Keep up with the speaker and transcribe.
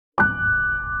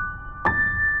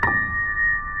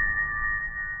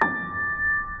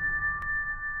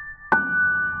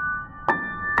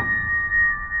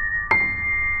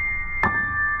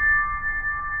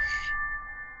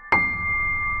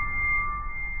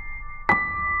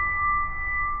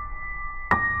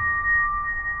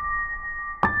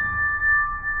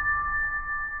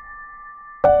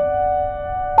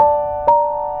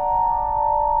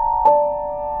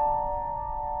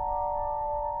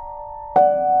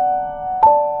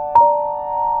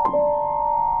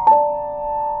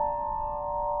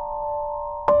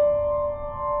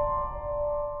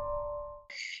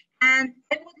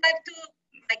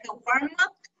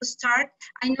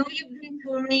I know you've been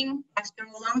touring after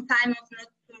a long time of not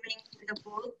touring with a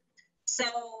book. So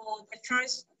the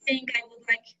first thing I would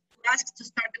like to ask to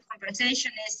start the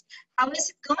conversation is, how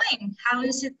is it going? How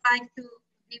is it like to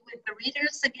be with the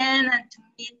readers again and to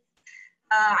meet?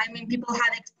 I mean, people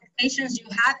have expectations. You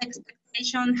have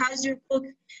expectations. How's your book,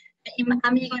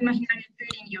 Amigo Imaginario,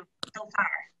 treating you so far?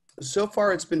 So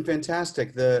far, it's been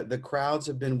fantastic. The crowds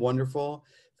have been wonderful,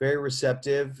 very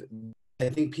receptive. I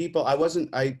think people, I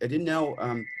didn't know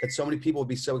that so many people would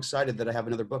be so excited that I have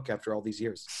another book after all these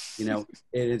years. You know,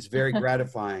 it is very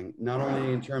gratifying, not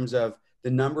only in terms of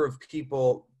the number of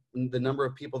people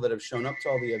that have shown up to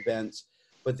all the events,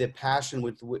 but the passion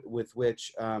with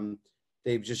which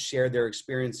they've just shared their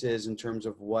experiences in terms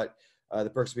of what the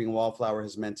Perks of Being a Wallflower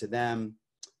has meant to them.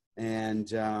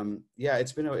 And yeah,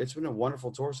 it's been a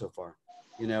wonderful tour so far.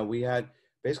 You know, we had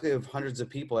basically hundreds of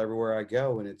people everywhere I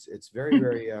go, and it's very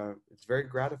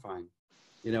gratifying.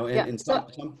 You know, and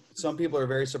some people are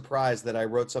very surprised that I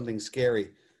wrote something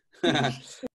scary.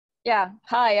 Yeah.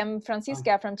 Hi, I'm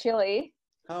Francisca from Chile.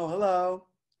 Oh, hello.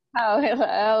 Oh,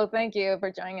 hello. Thank you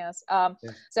for joining us.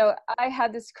 So I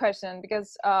had this question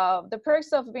because The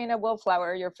Perks of Being a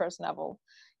Wallflower, your first novel,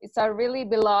 it's a really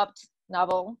beloved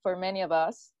novel for many of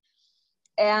us.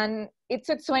 And it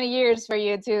took 20 years for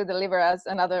you to deliver us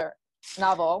another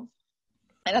novel.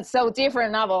 And it's so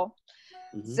different novel.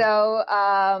 Mm-hmm. So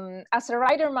as a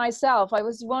writer myself, I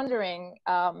was wondering,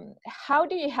 how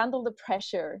do you handle the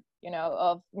pressure, you know,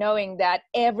 of knowing that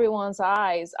everyone's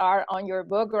eyes are on your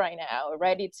book right now,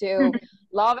 ready to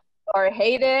love it or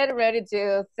hate it, ready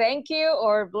to thank you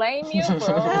or blame you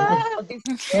for all these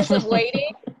years of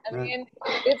waiting? I mean,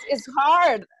 it's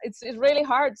hard. It's really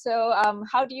hard. So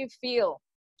how do you feel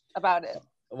about it?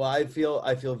 Well, I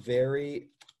feel very,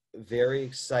 very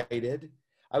excited.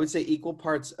 I would say equal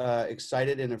parts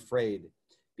excited and afraid,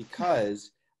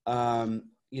 because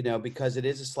you know, because it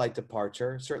is a slight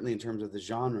departure, certainly in terms of the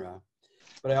genre.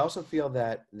 But I also feel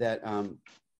that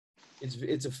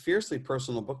it's a fiercely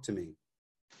personal book to me,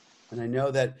 and I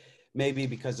know that maybe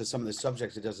because of some of the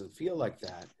subjects, it doesn't feel like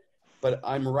that. But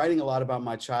I'm writing a lot about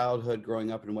my childhood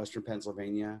growing up in Western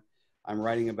Pennsylvania. I'm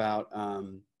writing about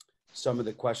some of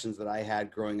the questions that I had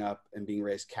growing up and being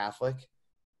raised Catholic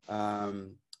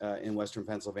in Western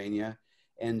Pennsylvania.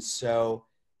 And so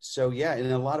yeah,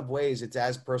 in a lot of ways, it's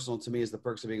as personal to me as The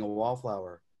Perks of Being a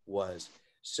Wallflower was.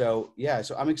 So yeah,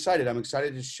 so I'm excited. I'm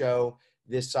excited to show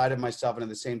this side of myself. And at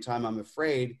the same time, I'm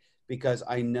afraid, because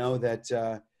I know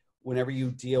that whenever you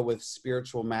deal with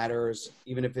spiritual matters,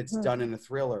 even if it's done in a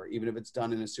thriller, even if it's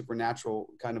done in a supernatural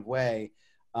kind of way,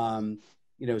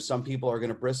 you know, some people are going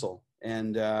to bristle.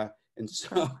 And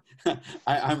so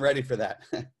I'm ready for that.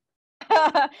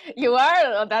 You are?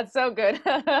 Oh, that's so good.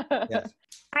 Yes.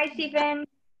 Hi, Stephen.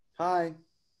 Hi.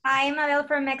 Hi, I'm Abel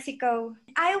from Mexico.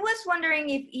 I was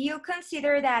wondering if you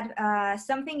consider that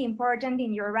something important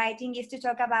in your writing is to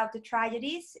talk about the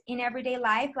tragedies in everyday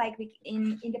life. Like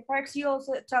in the Perks, you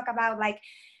also talk about like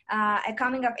a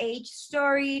coming of age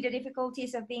story, the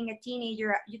difficulties of being a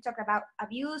teenager. You talk about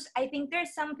abuse. I think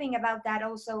there's something about that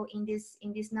also in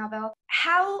this novel.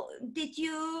 How did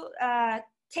you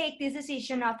take this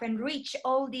decision of enrich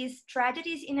all these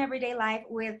tragedies in everyday life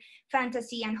with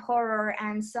fantasy and horror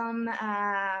and some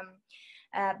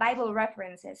Bible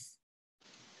references?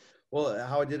 Well,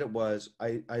 how I did it was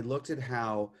I looked at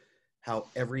how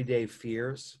everyday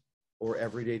fears or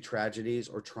everyday tragedies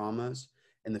or traumas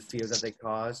and the fears that they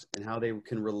cause and how they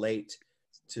can relate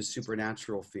to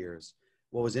supernatural fears.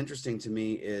 What was interesting to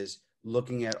me is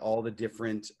looking at all the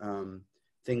different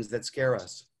things that scare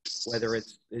us, whether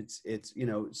it's you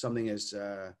know, something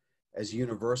as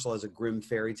universal as a grim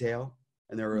fairy tale,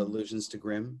 and there are allusions to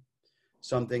Grimm,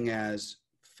 something as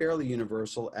fairly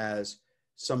universal as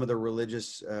some of the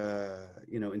religious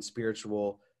you know, and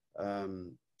spiritual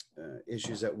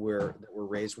issues that we're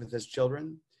raised with as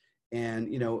children.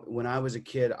 And you know, when I was a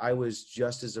kid, I was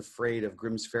just as afraid of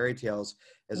Grimm's fairy tales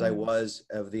as I was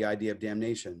of the idea of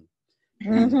damnation.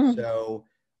 And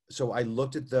so I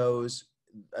looked at those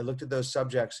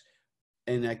subjects,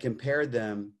 and I compared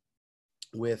them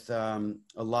with a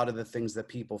lot of the things that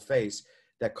people face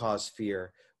that cause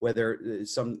fear, whether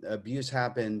some abuse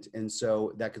happened, and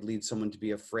so that could lead someone to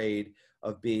be afraid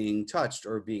of being touched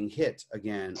or being hit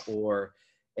again, or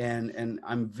and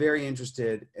I'm very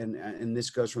interested, and this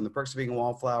goes from The Perks of Being a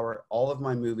Wallflower, all of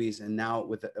my movies, and now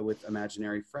with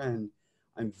Imaginary Friend,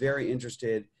 I'm very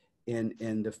interested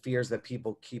in the fears that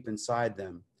people keep inside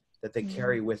them, that they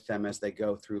carry with them as they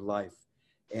go through life.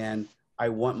 And I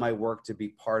want my work to be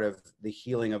part of the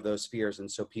healing of those fears,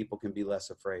 and so people can be less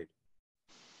afraid.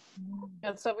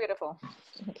 That's so beautiful.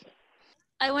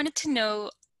 I wanted to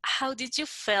know, how did you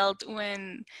felt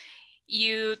when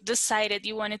you decided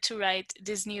you wanted to write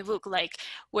this new book? Like,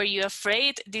 were you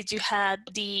afraid? Did you had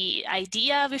the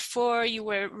idea before? You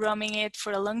were roaming it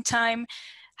for a long time?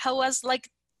 How was like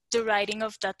the writing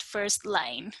of that first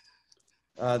line?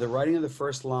 The writing of the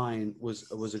first line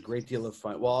was a great deal of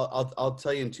fun. Well, I'll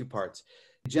tell you in two parts.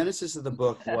 The genesis of the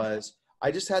book was,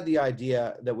 I just had the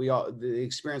idea that the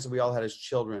experience that we all had as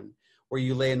children, where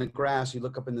you lay in the grass, you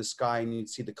look up in the sky and you'd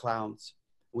see the clouds.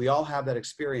 We all have that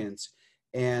experience.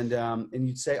 And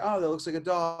you'd say, oh, that looks like a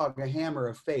dog, a hammer,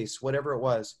 a face, whatever it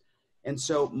was. And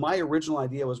so my original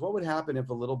idea was, what would happen if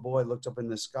a little boy looked up in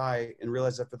the sky and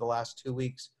realized that for the last 2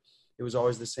 weeks, it was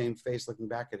always the same face looking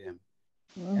back at him.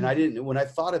 And when I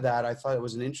thought of that, I thought it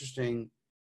was an interesting,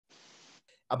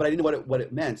 but I didn't know what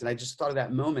it meant. And I just thought of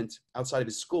that moment outside of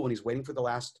his school when he's waiting for the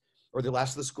last of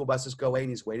the school buses go away, and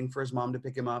he's waiting for his mom to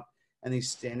pick him up. And he's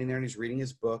standing there and he's reading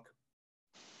his book.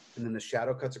 And then the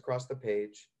shadow cuts across the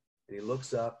page and he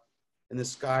looks up, and the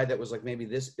sky that was like maybe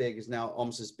this big is now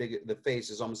almost as big. The face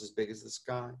is almost as big as the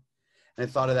sky. And I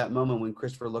thought of that moment when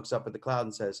Christopher looks up at the cloud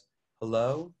and says,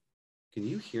 hello, can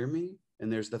you hear me?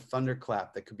 And there's the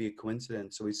thunderclap that could be a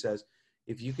coincidence. So he says,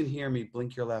 if you can hear me,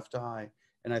 blink your left eye.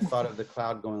 And I thought of the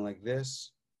cloud going like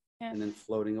this and then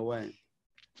floating away.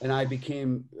 And I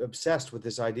became obsessed with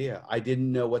this idea. I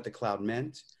didn't know what the cloud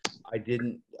meant. I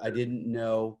didn't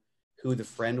know who the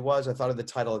friend was. I thought of the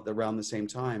title at around the same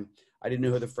time. I didn't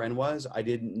know who the friend was. I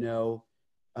didn't know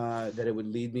that it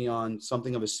would lead me on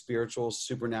something of a spiritual,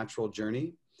 supernatural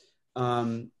journey.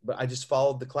 But I just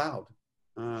followed the cloud.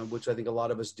 Which I think a lot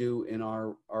of us do in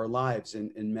our lives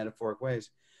in metaphoric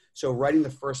ways. So writing the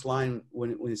first line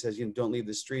when he says, don't leave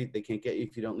the street, they can't get you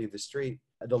if you don't leave the street.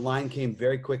 The line came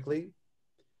very quickly.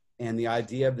 And the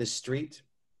idea of this street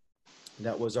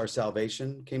that was our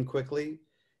salvation came quickly.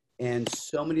 And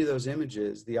so many of those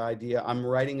images, the idea, I'm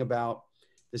writing about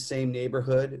the same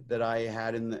neighborhood that I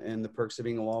had in the Perks of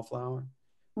Being a Wallflower.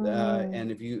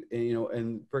 And if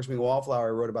and Perks of Being a Wallflower,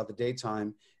 I wrote about the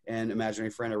daytime, and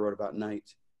Imaginary Friend I wrote about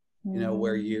night,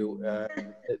 where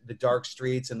the dark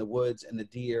streets and the woods and the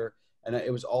deer, and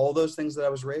it was all those things that I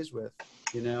was raised with,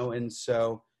 and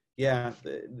so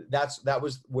that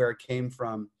was where it came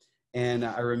from. And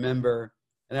I remember,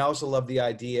 and I also love the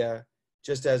idea,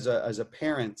 just as a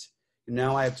parent.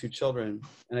 Now I have 2 children,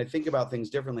 and I think about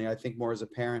things differently. I think more as a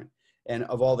parent, and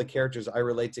of all the characters, I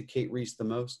relate to Kate Reese the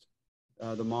most,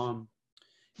 the mom.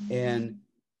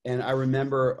 And I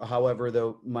remember, however,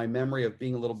 though, my memory of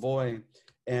being a little boy,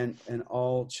 and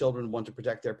all children want to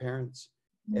protect their parents,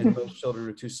 and most children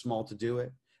are too small to do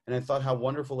it. And I thought how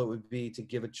wonderful it would be to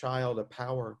give a child a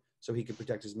power so he could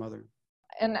protect his mother.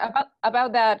 And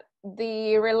about that,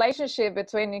 the relationship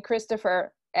between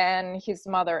Christopher and his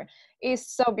mother is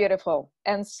so beautiful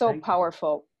and so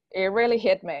powerful. It really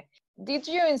hit me. Did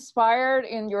you inspire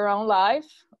in your own life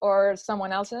or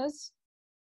someone else's?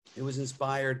 It was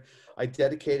inspired. I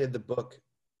dedicated the book.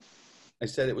 I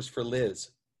said it was for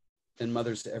Liz and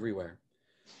mothers everywhere.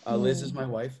 Liz is my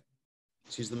wife.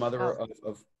 She's the mother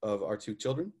of our 2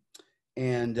 children.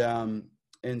 And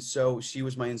so she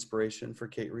was my inspiration for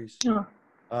Kate Reese.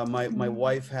 My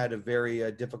wife had a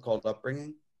very difficult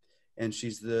upbringing, and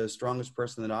she's the strongest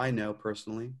person that I know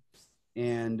personally.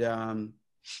 And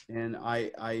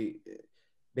I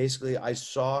basically, I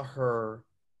saw her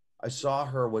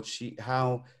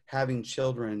how having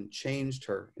children changed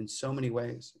her in so many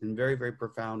ways, in very, very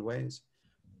profound ways.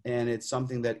 And it's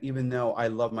something that, even though I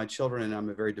love my children and I'm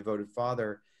a very devoted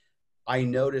father, I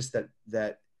noticed that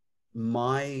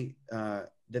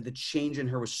the change in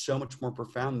her was so much more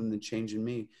profound than the change in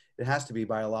me. It has to be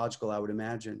biological, I would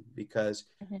imagine, because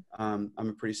I'm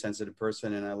a pretty sensitive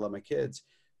person and I love my kids.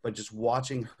 But just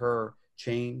watching her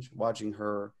change, watching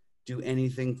her do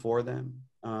anything for them,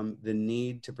 the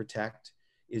need to protect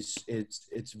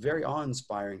it's very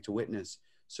awe-inspiring to witness.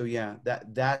 So yeah,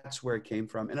 that's where it came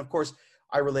from. And of course,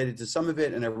 I related to some of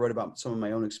it, and I wrote about some of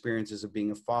my own experiences of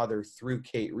being a father through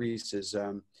Kate Reese's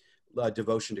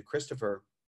devotion to Christopher.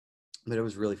 But it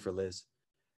was really for Liz,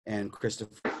 and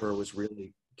Christopher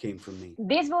came from me.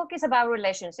 This book is about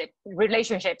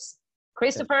relationships,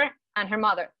 Christopher and her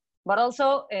mother, but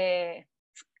also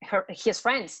his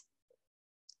friends.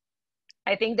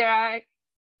 I think they are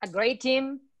a great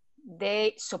team.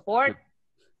 They support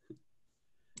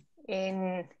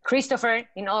in Christopher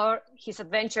in all his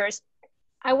adventures.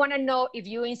 I want to know if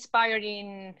you inspired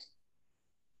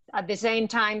at the same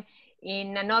time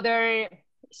in another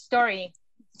story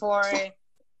for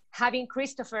having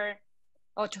Christopher,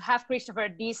 or to have Christopher,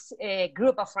 this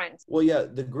group of friends. Well, yeah,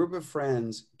 the group of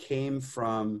friends came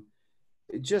from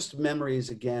just memories,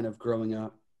 again, of growing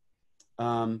up.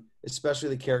 especially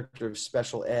the character of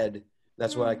Special Ed.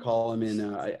 That's what I call him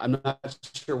in, I'm not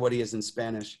sure what he is in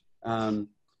Spanish.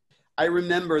 I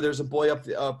remember there's a boy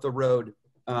up the road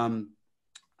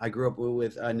I grew up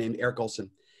with named Eric Olson.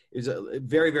 He was a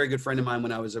very, very good friend of mine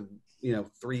when I was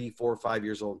 3, 4, 5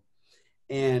 years old.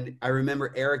 And I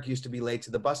remember Eric used to be late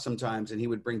to the bus sometimes, and he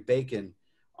would bring bacon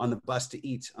on the bus to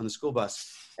eat on the school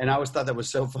bus. And I always thought that was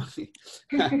so funny.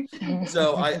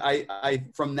 So I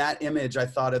from that image, I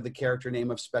thought of the character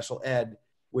name of Special Ed,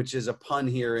 which is a pun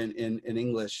here in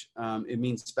English. It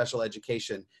means special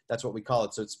education. That's what we call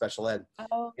it. So it's Special Ed.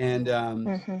 Oh. And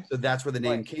so that's where the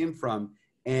name came from.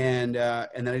 And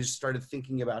then I just started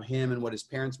thinking about him and what his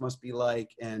parents must be like.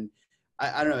 And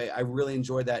I don't know, I really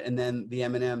enjoyed that. And then the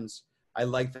M&Ms, I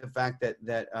liked the fact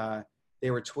that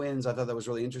they were twins. I thought that was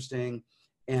really interesting.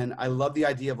 And I love the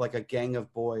idea of like a gang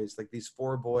of boys, like these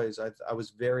 4 boys. I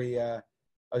was very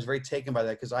taken by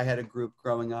that because I had a group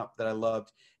growing up that I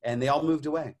loved, and they all moved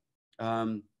away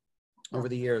over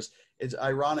the years. It's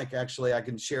ironic, actually. I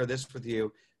can share this with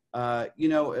you.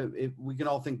 We can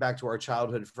all think back to our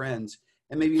childhood friends,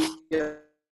 and maybe you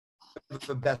have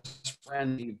a best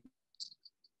friend in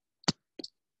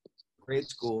grade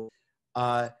school.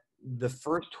 The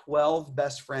first 12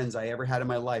 best friends I ever had in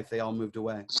my life, they all moved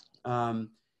away.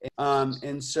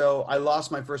 And so I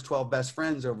lost my first 12 best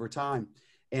friends over time,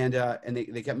 and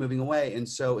they kept moving away. And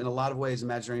so in a lot of ways,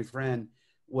 Imaginary Friend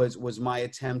was my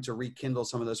attempt to rekindle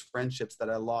some of those friendships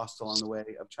that I lost along the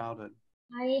way of childhood.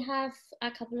 I have a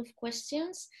couple of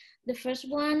questions. The first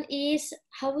one is,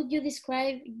 how would you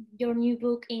describe your new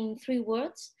book in 3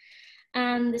 words?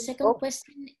 And the second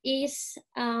question is,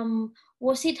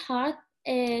 was it hard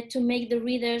to make the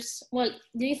readers,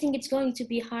 do you think it's going to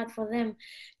be hard for them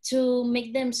to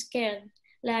make them scared,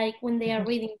 like when they are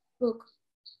reading the book?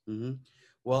 Mm-hmm.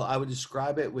 Well, I would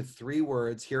describe it with 3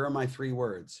 words. Here are my 3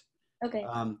 words. Okay.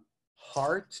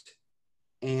 Heart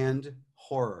and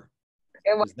horror.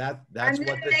 That's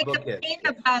what this book is.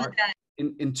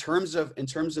 In terms of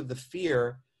the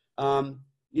fear,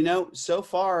 so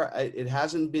far it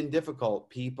hasn't been difficult.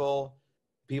 People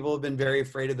have been very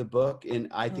afraid of the book in,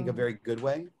 I think, a very good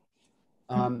way.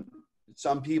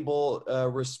 Some people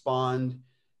respond,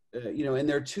 and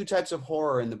there are 2 types of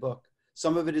horror in the book.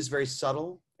 Some of it is very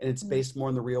subtle, and it's based more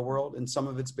in the real world, and some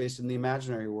of it's based in the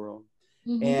imaginary world.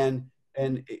 And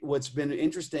what's been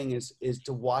interesting is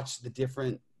to watch the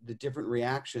different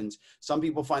reactions. Some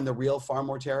people find the real far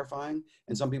more terrifying,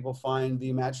 and some people find the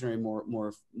imaginary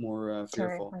more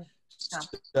fearful.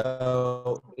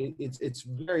 So it's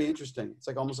very interesting. It's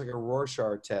like almost like a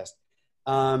Rorschach test.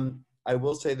 I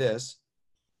will say this,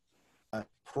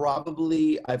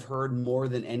 probably I've heard more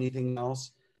than anything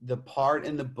else, the part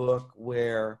in the book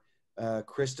where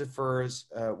Christopher's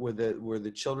where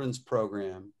the children's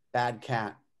program, Bad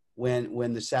Cat,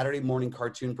 when the Saturday morning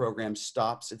cartoon program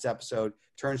stops its episode,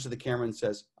 turns to the camera and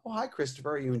says, "Oh, hi,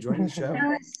 Christopher. Are you enjoying the show?"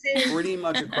 Pretty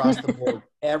much across the board,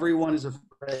 everyone is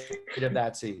afraid of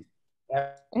that scene.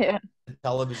 Yeah. The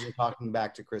television talking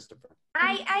back to Christopher.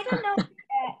 I don't know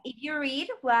if you read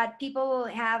what people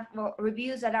have,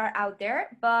 reviews that are out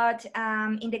there, but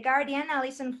in The Guardian,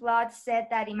 Alison Flood said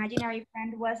that Imaginary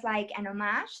Friend was like an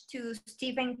homage to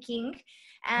Stephen King.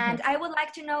 And I would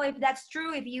like to know if that's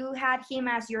true, if you had him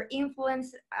as your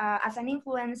influence, as an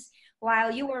influence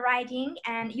while you were writing.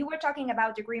 And you were talking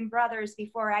about the Grimm brothers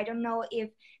before. I don't know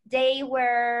if they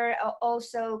were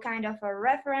also kind of a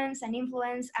reference and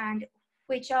influence, and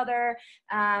which other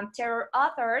terror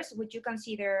authors would you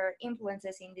consider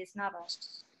influences in this novel?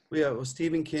 Well,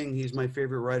 Stephen King, he's my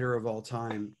favorite writer of all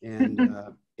time. And,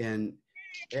 and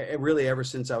really ever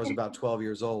since I was about 12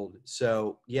 years old.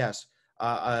 So yes,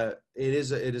 it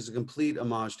is a complete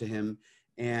homage to him,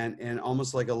 and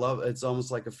almost like it's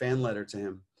almost like a fan letter to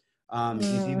him.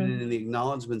 He's even in the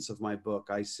acknowledgments of my book.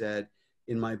 I said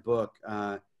in my book,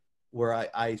 where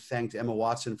I thanked Emma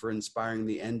Watson for inspiring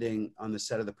the ending on the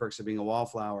set of The Perks of Being a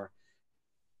Wallflower.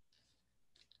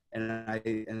 And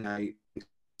I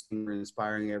for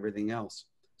inspiring everything else.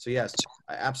 So yes,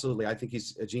 absolutely. I think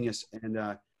he's a genius, and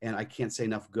I can't say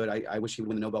enough good. I wish he would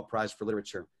win the Nobel Prize for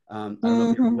Literature. I don't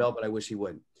know if he will, but I wish he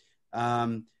would.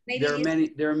 There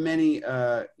are many,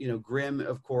 Grimm,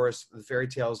 of course, the fairy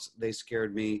tales, they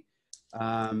scared me.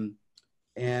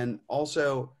 And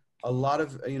also a lot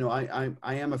of,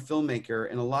 I am a filmmaker,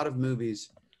 and a lot of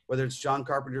movies, whether it's John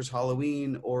Carpenter's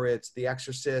Halloween, or it's The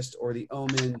Exorcist, or The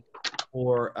Omen,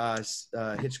 or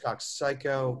Hitchcock's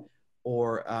Psycho,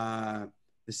 or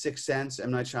The Sixth Sense,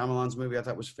 M. Night Shyamalan's movie, I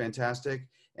thought was fantastic,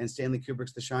 and Stanley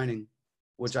Kubrick's The Shining,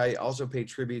 which I also pay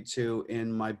tribute to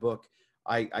in my book.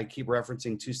 I keep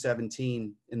referencing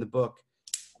 217 in the book,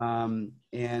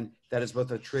 And that is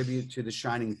both a tribute to The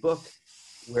Shining book,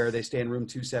 where they stay in room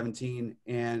 217,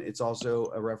 and it's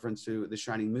also a reference to The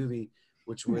Shining movie,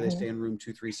 where they stay in room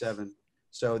 237.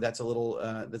 So that's a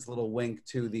little wink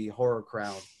to the horror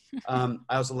crowd. I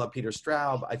also love Peter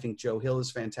Straub. I think Joe Hill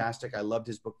is fantastic. I loved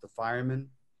his book, The Fireman.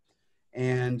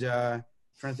 And trying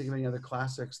to think of any other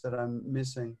classics that I'm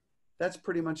missing. That's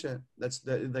pretty much it. That's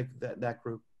that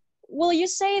group. Will you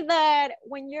say that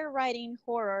when you're writing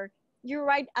horror, you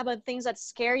write about things that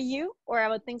scare you or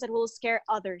about things that will scare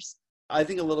others? I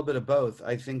think a little bit of both.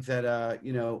 I think that,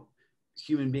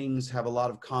 human beings have a lot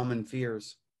of common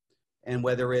fears. And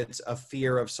whether it's a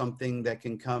fear of something that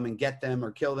can come and get them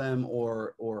or kill them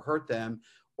or hurt them,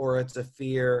 or it's a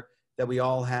fear that we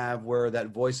all have where that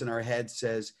voice in our head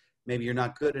says, maybe you're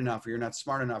not good enough, or you're not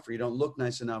smart enough, or you don't look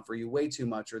nice enough, or you weigh too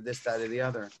much, or this, that, or the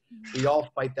other. We all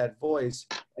fight that voice.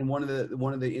 And one of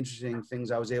the interesting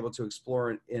things I was able to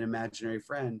explore in Imaginary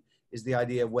Friend is the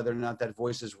idea of whether or not that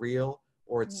voice is real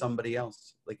or it's somebody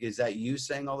else. Like, is that you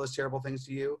saying all those terrible things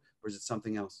to you, or is it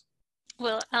something else?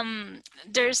 Well,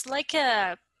 there's like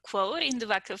a quote in the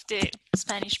back of the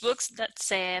Spanish books that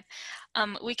said,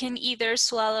 we can either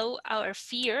swallow our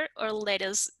fear or let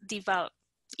it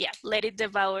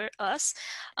devour us.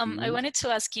 I wanted to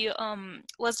ask you,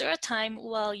 was there a time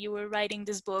while you were writing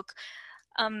this book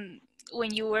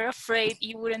when you were afraid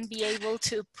you wouldn't be able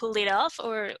to pull it off,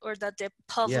 or that the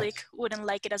public wouldn't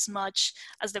like it as much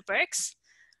as the perks?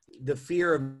 The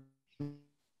fear of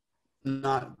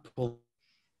not pulling,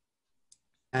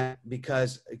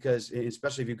 because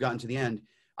especially if you've gotten to the end,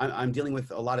 I'm dealing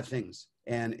with a lot of things,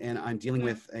 and I'm dealing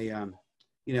with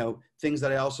things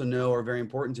that I also know are very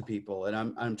important to people,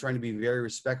 and I'm trying to be very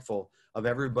respectful of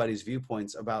everybody's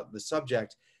viewpoints about the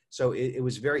subject. So it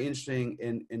was very interesting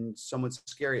and somewhat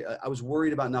scary. I was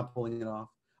worried about not pulling it off.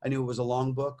 I knew it was a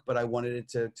long book, but I wanted it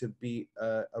to be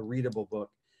a readable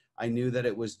book. I knew that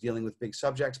it was dealing with big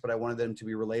subjects, but I wanted them to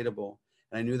be relatable.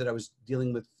 And I knew that I was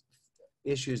dealing with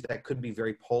issues that could be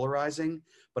very polarizing,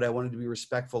 but I wanted to be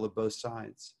respectful of both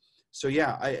sides. So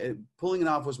yeah, pulling it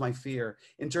off was my fear.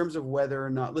 In terms of whether or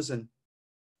not, in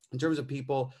terms of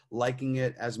people liking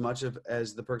it as much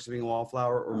as The Perks of Being a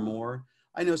Wallflower or more,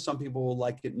 I know some people will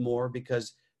like it more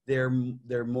because they're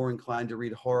more inclined to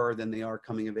read horror than they are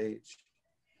coming of age.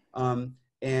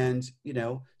 And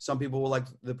some people will like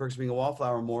The Perks of Being a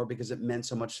Wallflower more because it meant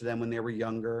so much to them when they were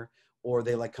younger, or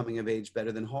they like coming of age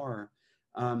better than horror.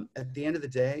 At the end of the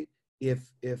day,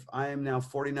 if I am now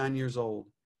 49 years old,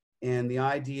 and the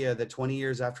idea that 20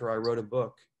 years after I wrote a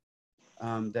book,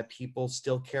 that people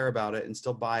still care about it and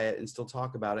still buy it and still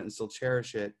talk about it and still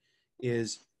cherish it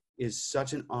is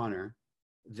such an honor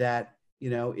that,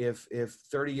 if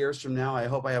 30 years from now, I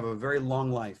hope I have a very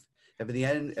long life. If at the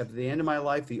end of my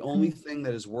life, the only thing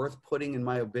that is worth putting in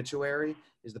my obituary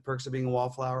is The Perks of Being a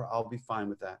Wallflower, I'll be fine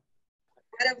with that.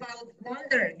 What about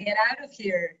Wonder? Get out of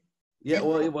here. Yeah,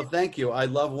 well, thank you. I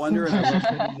love Wonder, and I love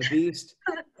Beauty and the Beast,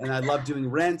 and I love doing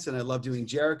Rent, and I love doing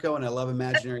Jericho, and I love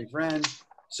Imaginary Friend.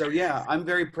 So yeah, I'm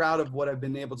very proud of what I've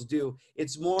been able to do.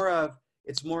 It's more of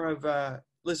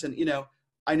listen,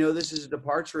 I know this is a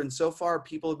departure, and so far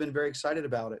people have been very excited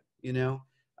about it.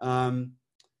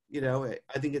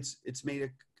 I think it's made a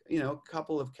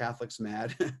couple of Catholics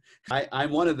mad. I'm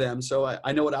one of them, so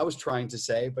I know what I was trying to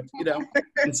say, but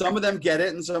and some of them get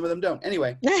it and some of them don't.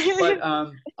 Anyway, but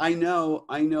I know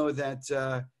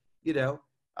that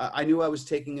I knew I was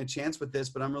taking a chance with this,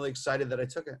 but I'm really excited that I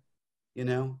took it.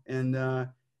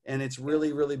 And it's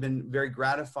really been very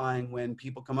gratifying when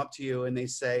people come up to you and they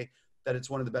say that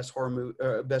it's one of the best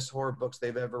horror books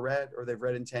they've ever read, or they've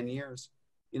read in 10 years.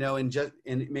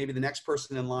 And maybe the next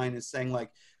person in line is saying, like,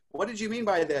 what did you mean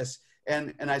by this?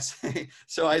 And I say,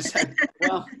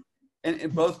 well,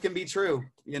 and both can be true,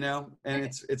 and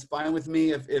it's fine with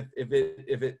me if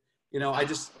it,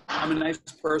 I'm a nice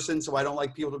person, so I don't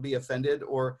like people to be offended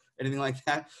or anything like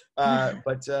that.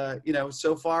 But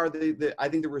so far I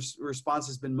think the response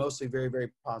has been mostly very,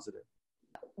 very positive.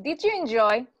 Did you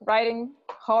enjoy writing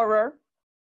horror?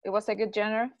 It was a good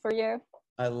genre for you?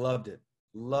 I loved it.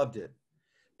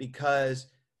 Because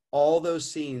all those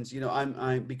scenes,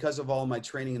 I'm because of all my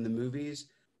training in the movies,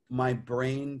 my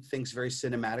brain thinks very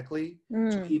cinematically.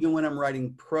 So even when I'm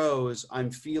writing prose,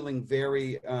 I'm feeling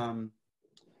very,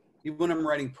 even when I'm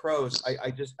writing prose,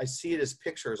 I see it as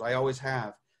pictures. I always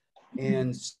have.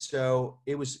 And so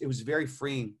it was very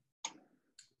freeing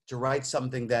to write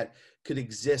something that could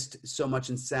exist so much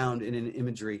in sound and in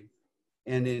imagery,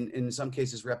 and in some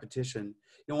cases repetition.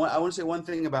 I want to say one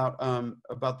thing about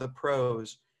the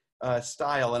prose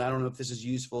style, and I don't know if this is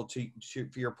useful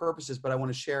for your purposes, but I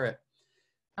want to share it.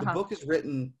 The book is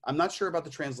written, I'm not sure about the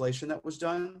translation that was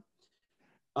done.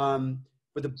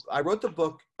 But I wrote the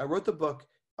book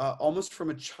almost from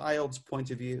a child's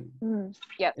point of view.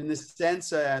 Yep. In the sense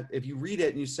that if you read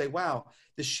it and you say, wow,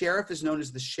 the sheriff is known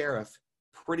as the sheriff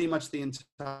pretty much the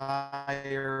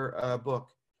entire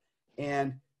book.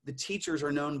 And the teachers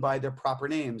are known by their proper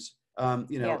names,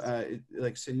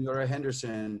 like Senora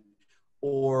Henderson,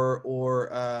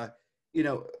 or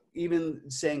even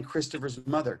saying Christopher's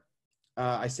mother.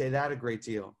 I say that a great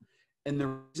deal. And the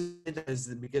reason is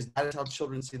because that is how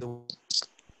children see the world.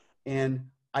 And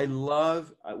what I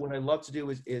love to do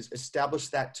is establish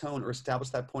that tone or establish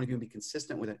that point of view and be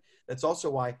consistent with it. That's also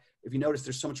why, if you notice,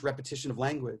 there's so much repetition of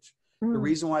language. The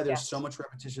reason why there's so much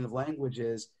repetition of language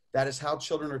is that is how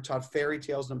children are taught fairy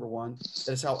tales, number one.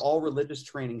 That is how all religious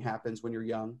training happens when you're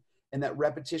young. And that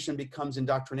repetition becomes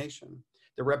indoctrination.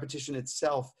 The repetition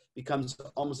itself becomes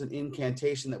almost an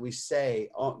incantation that we say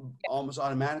almost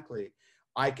automatically.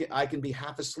 I can be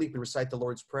half asleep and recite the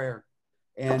Lord's Prayer.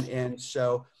 And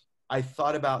so I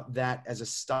thought about that as a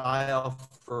style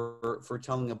for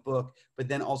telling a book, but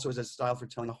then also as a style for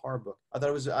telling a horror book. I thought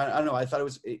it was, I don't know, I thought it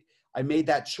was, I made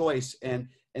that choice, and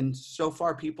so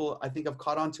far people, I think, have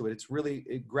caught on to it. It's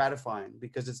really gratifying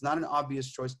because it's not an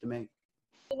obvious choice to make.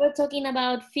 We're talking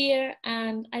about fear,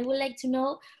 and I would like to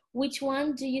know, which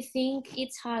one do you think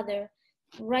it's harder,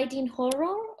 writing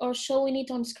horror or showing it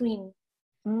on screen?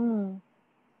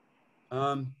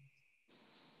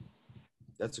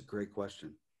 That's a great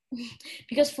question.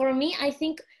 Because for me, I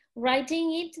think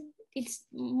writing it's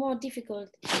more difficult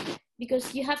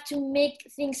because you have to make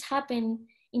things happen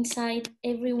inside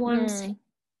everyone's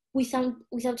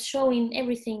without showing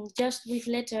everything, just with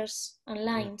letters and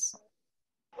lines.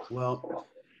 Well,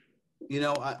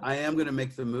 I am going to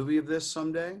make the movie of this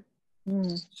someday.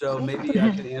 So maybe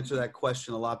I can answer that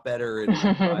question a lot better in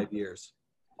 5 years.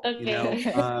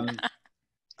 Okay.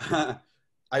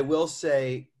 I will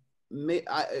say,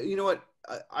 you know what?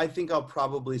 I think I'll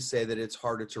probably say that it's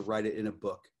harder to write it in a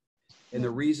book. And the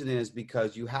reason is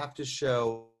because you have to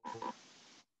show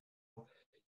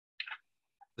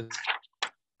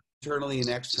internally and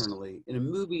externally. In a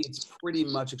movie, it's pretty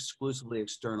much exclusively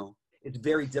external. It's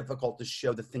very difficult to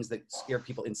show the things that scare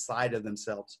people inside of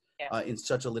themselves in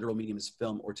such a literal medium as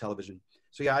film or television.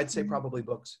 So yeah, I'd say probably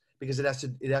books, because it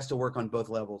has to work on both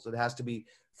levels. It has to be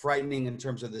frightening in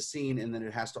terms of the scene, and then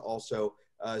it has to also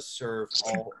serve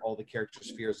all the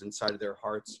characters' fears inside of their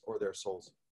hearts or their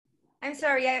souls. I'm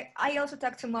sorry, I also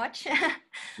talk too much.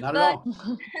 Not at all.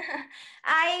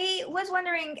 I was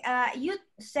wondering, you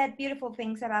said beautiful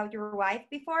things about your wife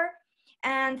before,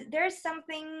 and there's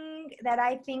something that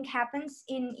I think happens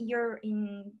in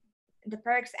the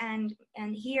perks and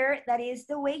here, that is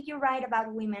the way you write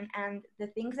about women and the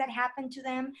things that happen to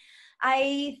them.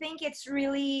 I think it's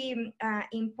really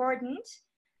important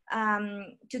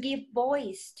to give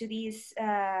voice to these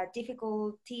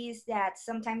difficulties that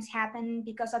sometimes happen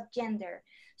because of gender.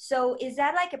 So is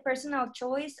that like a personal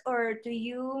choice, or do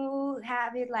you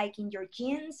have it like in your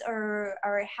genes, or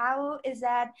how is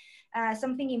that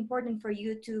something important for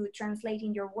you to translate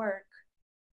in your work?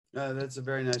 That's a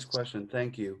very nice question.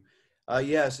 Thank you.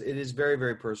 Yes, it is very,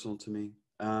 very personal to me.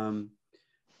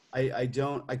 I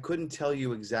couldn't tell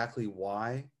you exactly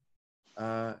why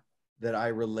that I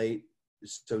relate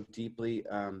so deeply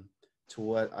to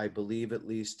what I believe at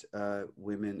least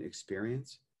women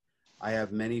experience. I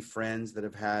have many friends that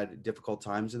have had difficult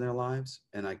times in their lives,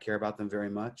 and I care about them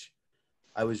very much.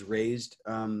 I was raised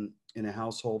in a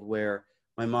household where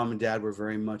my mom and dad were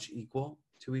very much equal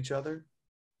to each other.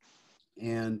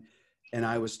 And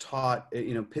I was taught,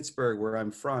 Pittsburgh, where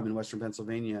I'm from in Western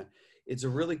Pennsylvania, it's a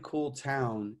really cool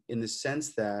town in the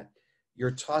sense that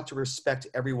you're taught to respect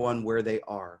everyone where they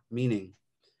are. Meaning,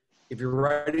 if you're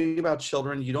writing about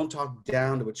children, you don't talk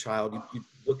down to a child. You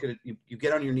look at it, you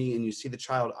get on your knee and you see the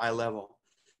child eye level.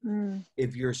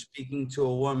 If you're speaking to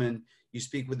a woman, you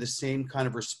speak with the same kind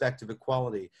of respect of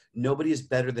equality. Nobody is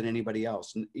better than anybody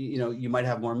else. You might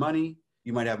have more money,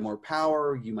 you might have more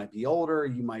power, you might be older,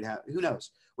 you might have, who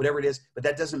knows, whatever it is, but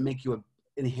that doesn't make you an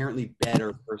inherently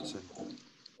better person.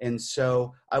 And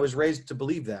so I was raised to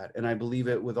believe that, and I believe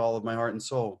it with all of my heart and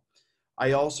soul.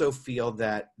 I also feel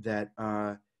that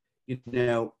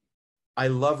I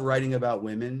love writing about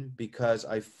women because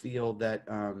I feel that,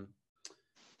 I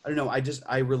don't know, I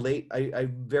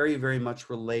very, very much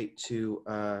relate to,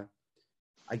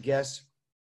 I guess,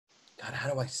 God,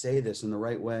 how do I say this in the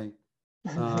right way?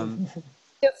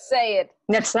 Just say it.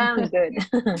 That sounds good.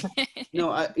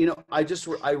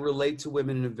 I relate to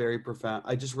women in a very profound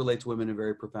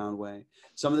way.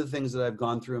 Some of the things that I've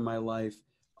gone through in my life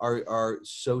are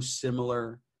so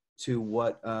similar to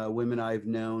what women I've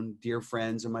known, dear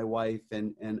friends and my wife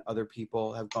and other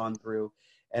people have gone through.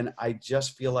 And I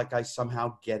just feel like I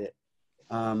somehow get it.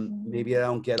 Maybe I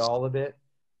don't get all of it.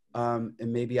 And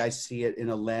maybe I see it in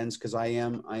a lens because I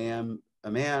am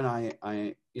a man.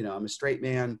 I'm a straight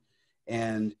man.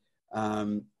 And,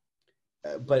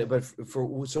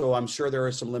 so I'm sure there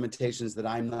are some limitations that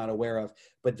I'm not aware of,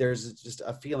 but there's just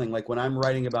a feeling like when I'm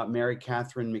writing about Mary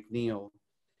Catherine McNeil,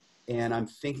 and I'm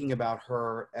thinking about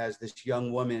her as this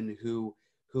young woman who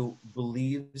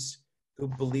believes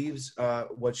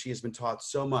what she has been taught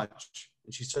so much,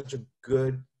 and she's such a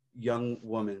good young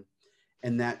woman,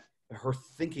 and that her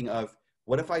thinking of,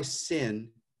 what if I sin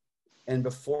and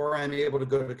before I'm able to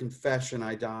go to confession,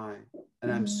 I die,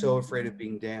 and I'm so afraid of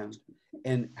being damned,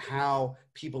 and how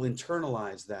people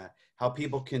internalize that, how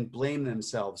people can blame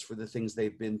themselves for the things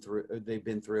they've been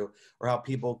through, or how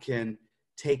people can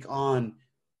take on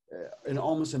an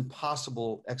almost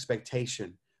impossible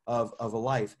expectation of a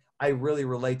life. I really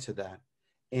relate to that.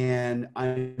 And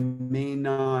I may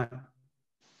not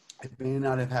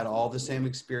have had all the same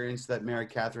experience that Mary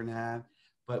Catherine had,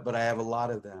 but I have a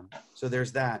lot of them. So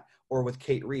there's that. Or with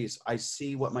Kate Reese, I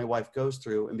see what my wife goes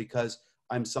through. And because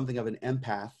I'm something of an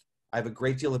empath, I have a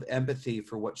great deal of empathy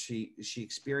for what she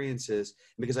experiences.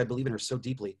 And because I believe in her so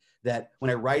deeply that when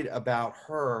I write about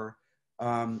her,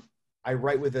 I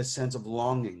write with a sense of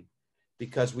longing,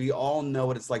 because we all know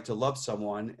what it's like to love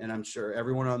someone. And I'm sure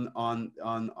everyone on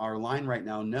our line right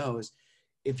now knows,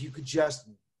 if you could just,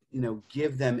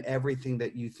 give them everything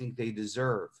that you think they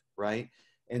deserve, right?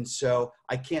 And so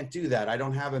I can't do that. I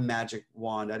don't have a magic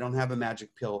wand. I don't have a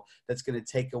magic pill that's going to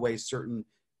take away certain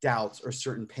doubts or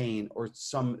certain pain or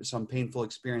some painful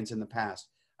experience in the past.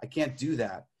 I can't do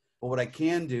that. But what I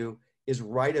can do is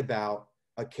write about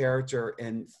a character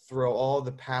and throw all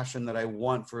the passion that I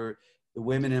want for the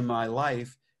women in my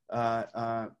life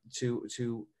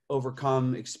to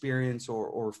overcome, experience,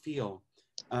 or feel.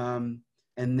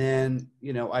 And then,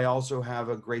 I also have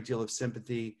a great deal of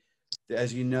sympathy.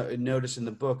 As you notice in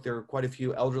the book, there are quite a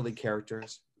few elderly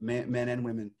characters, men and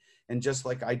women. And just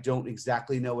like I don't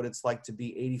exactly know what it's like to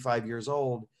be 85 years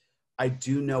old, I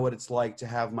do know what it's like to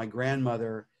have my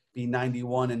grandmother be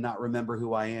 91 and not remember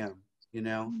who I am,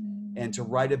 and to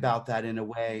write about that in a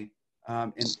way,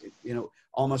 and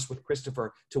almost with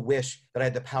Christopher, to wish that I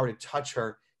had the power to touch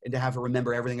her and to have her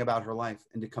remember everything about her life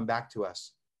and to come back to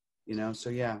us, So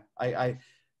yeah, I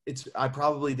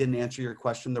probably didn't answer your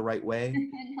question the right way,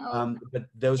 No. but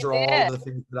those are all the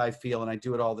things that I feel, and I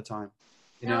do it all the time.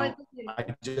 No,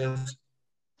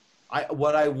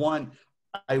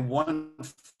 I want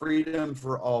freedom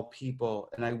for all people,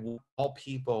 and I want all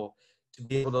people to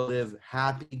be able to live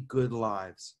happy, good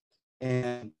lives.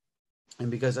 And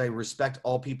because I respect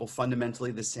all people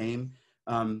fundamentally the same,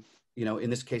 in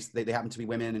this case, they happen to be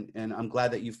women, and I'm glad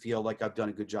that you feel like I've done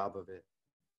a good job of it.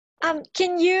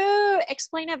 Can you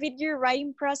explain a bit your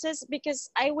writing process? Because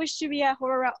I wish to be a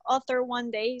horror author one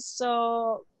day,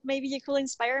 so maybe you could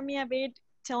inspire me a bit.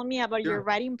 Tell me about your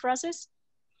writing process.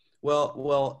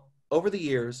 Well, over the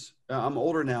years, I'm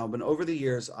older now, but over the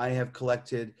years, I have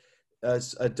collected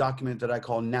a document that I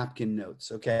call napkin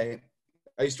notes, okay?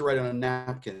 I used to write on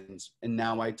napkins, and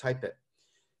now I type it.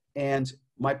 And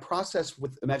my process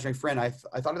with Imaginary Friend, I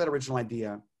thought of that original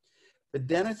idea, but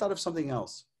then I thought of something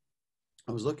else.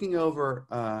 I was looking over,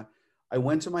 I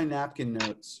went to my napkin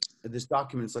notes. This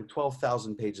document is like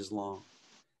 12,000 pages long.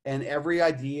 And every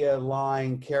idea,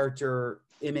 line, character,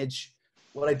 image,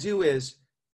 what I do is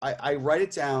I write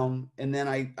it down and then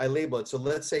I label it. So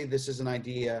let's say this is an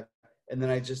idea, and then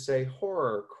I just say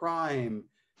horror, crime,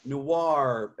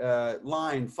 noir,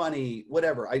 line, funny,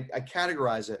 whatever. I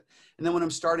categorize it. And then when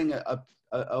I'm starting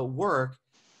a work,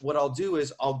 what I'll do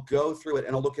is I'll go through it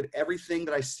and I'll look at everything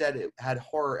that I said it had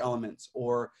horror elements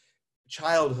or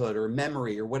childhood or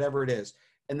memory or whatever it is.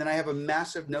 And then I have a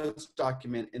massive notes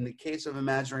document. In the case of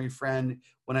Imaginary Friend,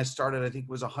 when I started, I think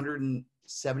it was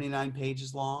 179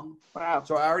 pages long. Wow.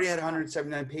 So I already had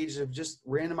 179 pages of just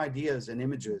random ideas and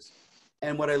images.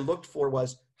 And what I looked for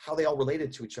was how they all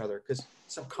related to each other. Because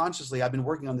subconsciously, I've been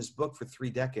working on this book for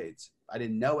 3 decades. I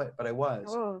didn't know it, but I was.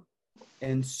 Oh.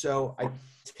 And so I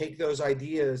take those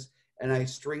ideas and I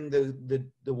string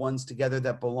the ones together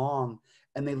that belong,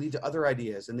 and they lead to other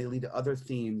ideas and they lead to other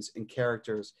themes and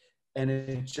characters. And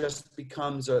it just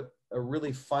becomes a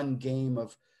really fun game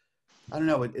of, I don't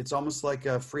know, it's almost like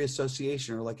a free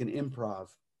association or like an improv.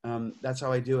 That's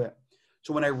how I do it.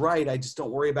 So when I write, I just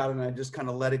don't worry about it and I just kind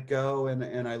of let it go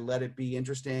and I let it be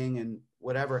interesting and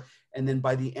whatever. And then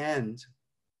by the end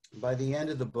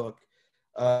of the book,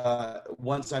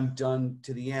 once I'm done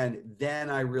to the end, then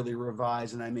I really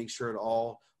revise and I make sure it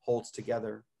all holds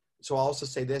together. so I'll also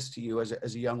say this to you as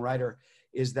a young writer,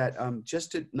 is that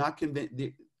just to not convince,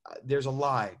 there's a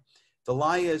lie. The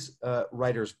lie is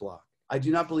writer's block. I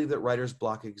do not believe that writer's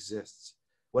block exists.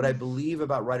 What I believe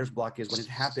about writer's block is when it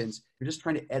happens, you're just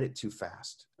trying to edit too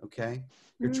fast, okay?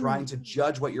 You're trying to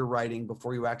judge what you're writing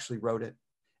before you actually wrote it.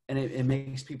 And it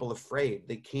makes people afraid.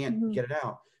 They can't get it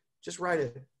out. Just write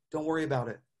it. Don't worry about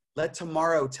it. Let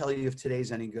tomorrow tell you if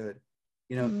today's any good.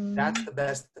 You know, that's the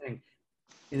best thing.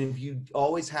 And if you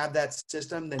always have that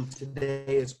system, then today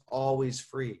is always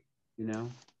free, you know?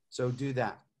 So do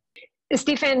that.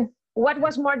 Stephen, what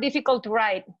was more difficult to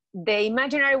write, the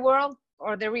imaginary world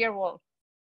or the real world?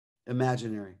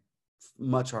 Imaginary,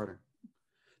 much harder.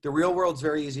 The real world's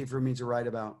very easy for me to write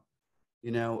about.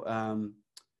 You know,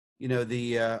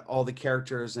 all the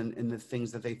characters and the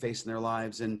things that they face in their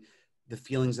lives and the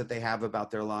feelings that they have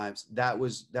about their lives. That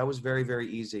was very, very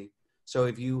easy. So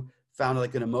if you found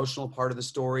like an emotional part of the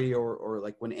story, or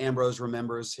like when Ambrose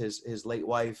remembers his late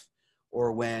wife,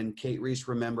 or when Kate Reese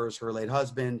remembers her late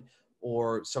husband,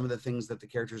 or some of the things that the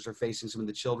characters are facing, some of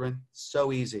the children,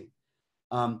 so easy.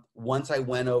 Once I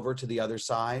went over to the other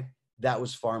side, that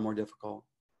was far more difficult,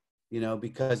 you know,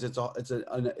 because it's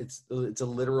a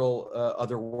literal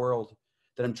other world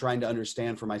that I'm trying to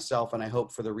understand for myself, and I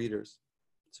hope for the readers.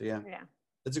 So yeah.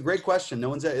 That's a great question. No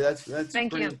one's that's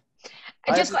Thank pretty, you.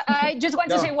 I just want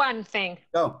to say one thing.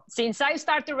 Go. Since I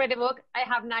started to read a book, I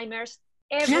have nightmares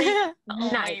every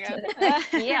night.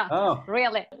 Yeah. Oh,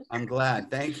 really. I'm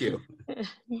glad. Thank you.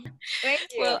 Thank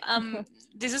you. Well,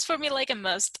 this is for me like a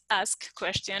must ask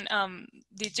question.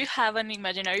 Did you have an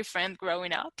imaginary friend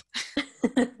growing up?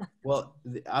 Well,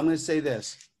 I'm going to say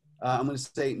this. I'm going to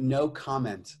say no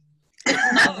comment.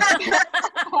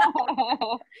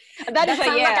 That is a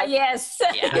yes. Like a yes.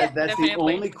 Yeah, that's the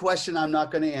only question I'm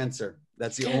not going to answer.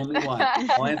 That's the only one.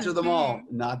 I'll answer them all,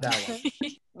 not that one.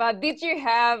 But did you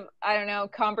have, I don't know,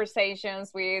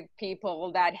 conversations with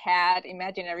people that had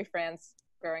imaginary friends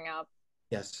growing up?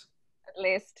 Yes. At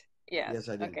least? Yes. Yes,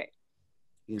 I did. Okay.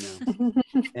 You know,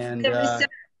 and,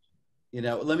 you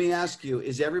know, let me ask you,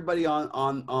 is everybody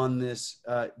on this,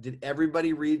 did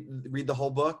everybody read the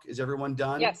whole book? Is everyone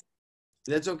done? Yes.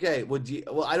 That's okay. Well,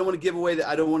 I don't want to give away the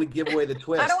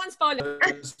twist. I don't want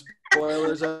spoilers.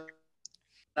 Spoilers.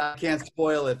 I can't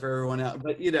spoil it for everyone else.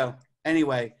 But you know,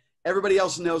 anyway, everybody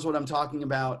else knows what I'm talking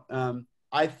about.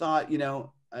 I thought, you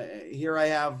know, here I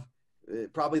have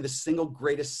probably the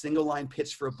greatest single line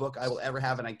pitch for a book I will ever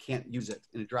have, and I can't use it,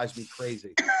 and it drives me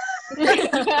crazy.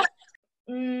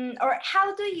 Or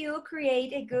how do you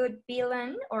create a good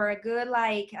villain or a good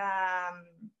I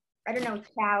don't know,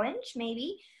 challenge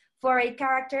maybe for a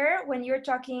character when you're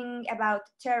talking about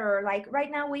terror? Like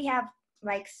right now we have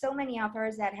like so many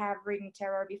authors that have written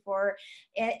terror before.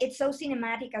 It's so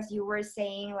cinematic, as you were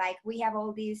saying. Like we have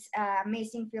all these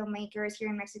amazing filmmakers here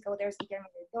in Mexico. There's Guillermo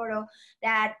del Toro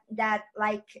that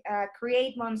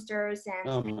create monsters,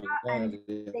 and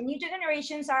the new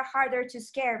generations are harder to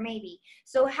scare maybe.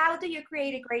 So how do you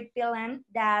create a great villain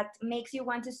that makes you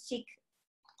want to stick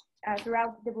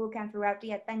throughout the book and throughout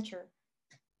the adventure?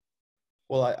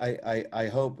 Well, I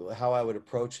hope how I would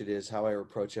approach it is how I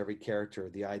approach every character.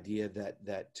 The idea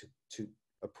that to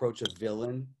approach a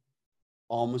villain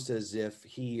almost as if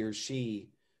he or she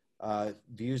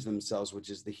views themselves, which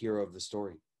is the hero of the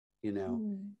story. You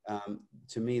know,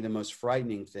 to me, the most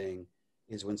frightening thing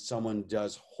is when someone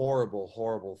does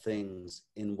horrible things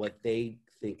in what they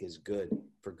think is good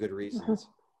for good reasons.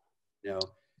 You know,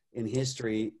 in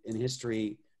history.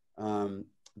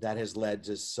 That has led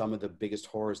to some of the biggest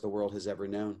horrors the world has ever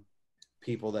known.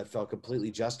 People that felt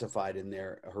completely justified in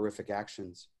their horrific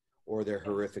actions or their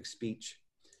horrific speech.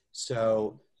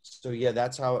 So yeah,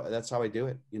 that's how I do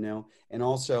it, you know. And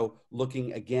also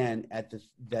looking again at the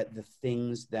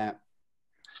things that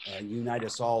unite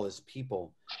us all as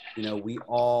people. You know, we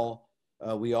all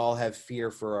have fear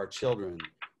for our children.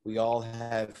 We all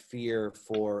have fear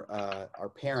for our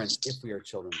parents if we are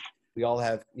children. We all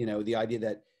have, you know, the idea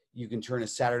that you can turn a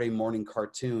Saturday morning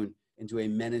cartoon into a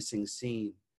menacing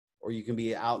scene, or you can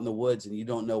be out in the woods and you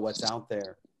don't know what's out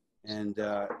there. And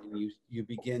you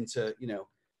begin to, you know,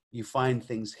 you find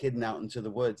things hidden out into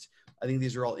the woods. I think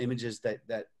these are all images that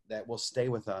will stay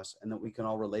with us and that we can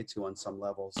all relate to on some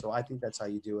level. So I think that's how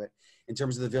you do it. In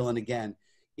terms of the villain, again,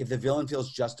 if the villain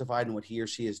feels justified in what he or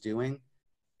she is doing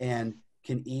and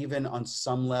can even on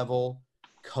some level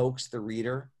coax the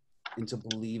reader into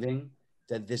believing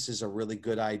that this is a really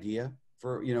good idea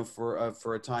for, you know,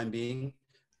 for a time being.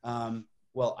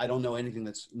 Well, I don't know anything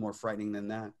that's more frightening than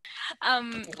that.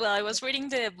 Well, I was reading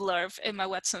the blurb Emma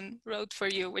Watson wrote for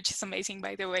you, which is amazing,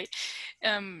 by the way.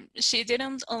 She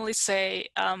didn't only say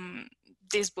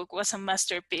this book was a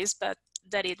masterpiece, but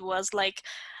that it was like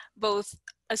both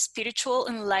a spiritual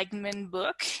enlightenment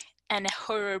book and a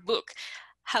horror book.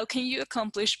 How can you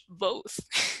accomplish both?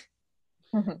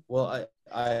 Well,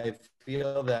 I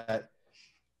feel that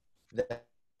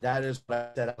is what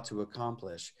I set out to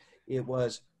accomplish. It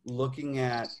was looking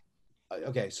at,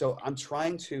 okay, so I'm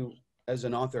trying to, as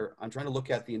an author, I'm trying to look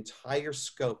at the entire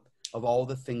scope of all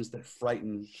the things that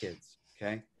frighten kids,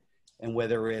 okay? And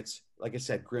whether it's, like I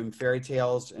said, grim fairy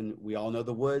tales, and we all know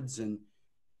the woods, and,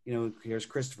 you know, here's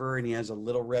Christopher, and he has a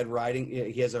little Red Riding,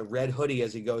 he has a red hoodie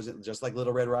as he goes, just like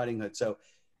Little Red Riding Hood. So,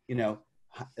 you know,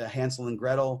 Hansel and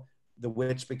Gretel, the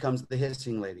witch becomes the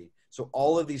hissing lady. So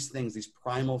all of these things, these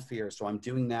primal fears. So I'm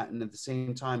doing that. And at the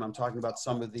same time, I'm talking about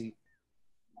some of the,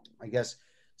 I guess,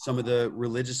 some of the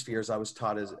religious fears I was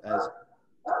taught as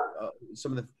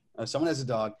some of the, someone has a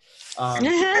dog, well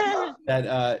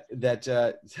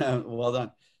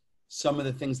done. Some of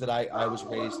the things that I was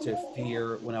raised to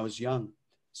fear when I was young.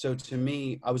 So to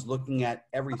me, I was looking at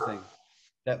everything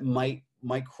that might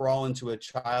crawl into a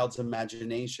child's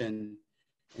imagination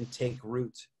and take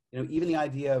root. You know, even the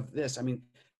idea of this, I mean,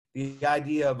 the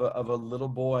idea of a little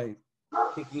boy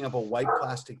picking up a white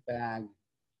plastic bag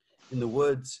in the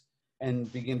woods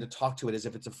and begin to talk to it as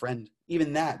if it's a friend.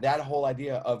 Even that whole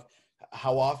idea of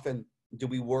how often do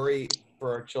we worry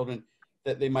for our children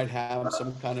that they might have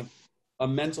some kind of a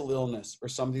mental illness or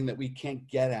something that we can't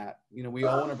get at. You know, we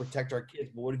all want to protect our kids,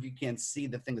 but what if you can't see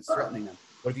the thing that's threatening them?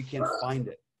 What if you can't find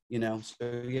it? You know,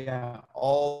 so yeah,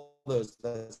 all those,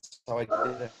 that's how I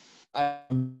did it.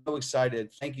 I'm so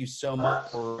excited. Thank you so much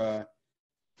for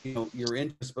you know, your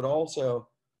interest, but also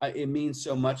it means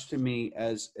so much to me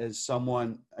as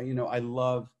someone, you know, I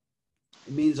love,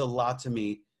 it means a lot to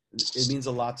me. It means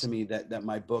a lot to me that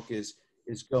my book is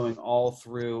going all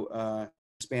through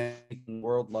Spanish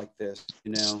world like this.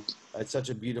 You know, it's such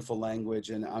a beautiful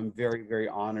language, and I'm very, very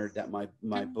honored that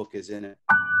my book is in it.